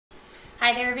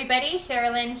Hi there everybody,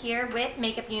 Sherilyn here with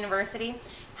Makeup University.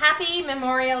 Happy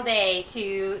Memorial Day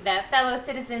to the fellow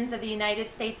citizens of the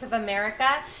United States of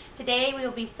America. Today we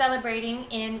will be celebrating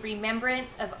in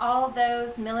remembrance of all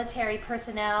those military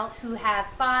personnel who have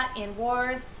fought in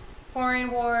wars, foreign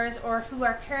wars, or who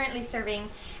are currently serving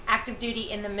active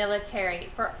duty in the military.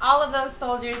 For all of those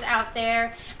soldiers out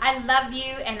there, I love you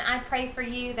and I pray for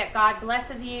you that God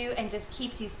blesses you and just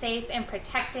keeps you safe and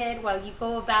protected while you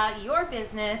go about your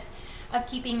business of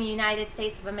keeping the United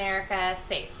States of America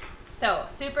safe. So,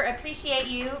 super appreciate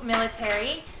you,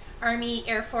 military, Army,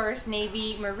 Air Force,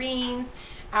 Navy, Marines,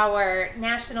 our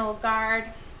National Guard,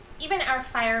 even our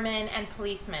firemen and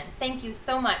policemen. Thank you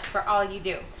so much for all you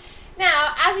do.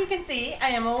 Now, as you can see, I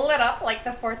am lit up like the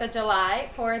 4th of July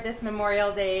for this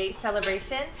Memorial Day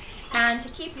celebration. And to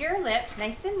keep your lips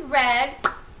nice and red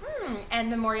and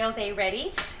Memorial Day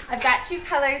ready, I've got two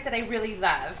colors that I really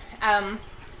love.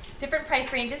 Different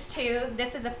price ranges too.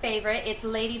 This is a favorite. It's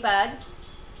Ladybug.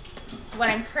 It's what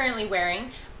I'm currently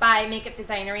wearing by Makeup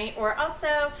Designery. Or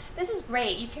also, this is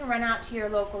great. You can run out to your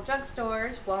local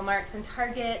drugstores, Walmarts and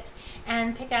Targets,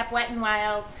 and pick up Wet n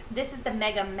Wild's. This is the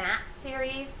Mega Matte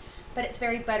series, but it's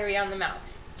very buttery on the mouth.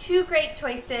 Two great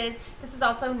choices. This is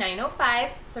also 905.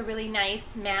 It's a really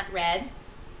nice matte red.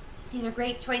 These are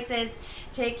great choices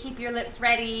to keep your lips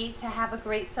ready, to have a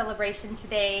great celebration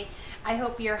today. I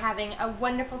hope you're having a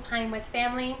wonderful time with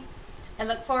family. I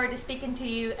look forward to speaking to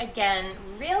you again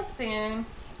real soon.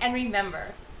 And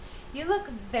remember, you look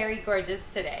very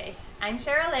gorgeous today. I'm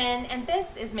Sherilyn, and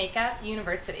this is Makeup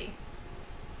University.